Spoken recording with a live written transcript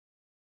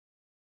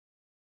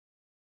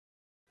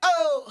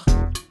Oh.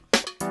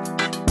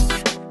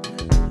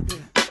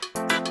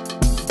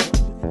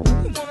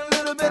 You want a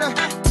little bit of,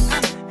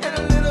 and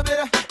a little bit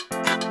of.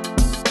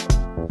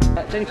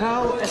 Jenny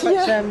Powell,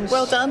 SXM's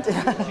well done.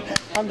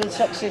 100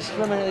 Sexiest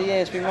Women of the Year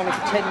has been running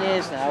for 10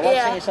 years now. Why do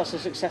you think it's such a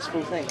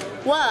successful thing?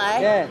 Why?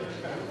 Yeah.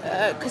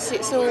 Because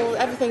it's all,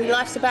 everything,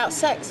 life's about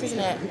sex, isn't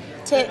it?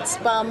 Tits,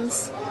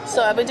 bums.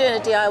 So I've been doing a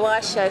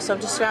DIY show, so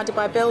I'm just surrounded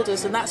by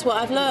builders, and that's what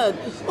I've learned.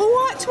 All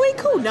right,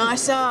 Tweakle,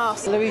 nice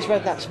ass. Louise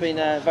Redknapp's been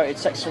voted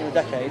Sexiest Woman of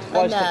the Decade.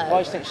 Why do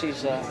you think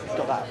she's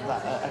got that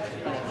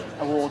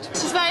award?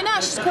 She's very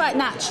nice. She's quite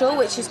natural,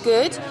 which is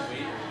good.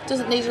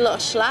 Doesn't need a lot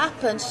of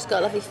schlap, and she's got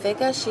a lovely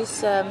figure.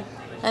 She's an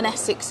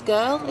Essex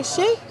girl, is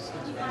she?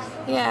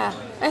 Yeah,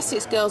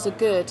 Essex girls are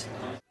good.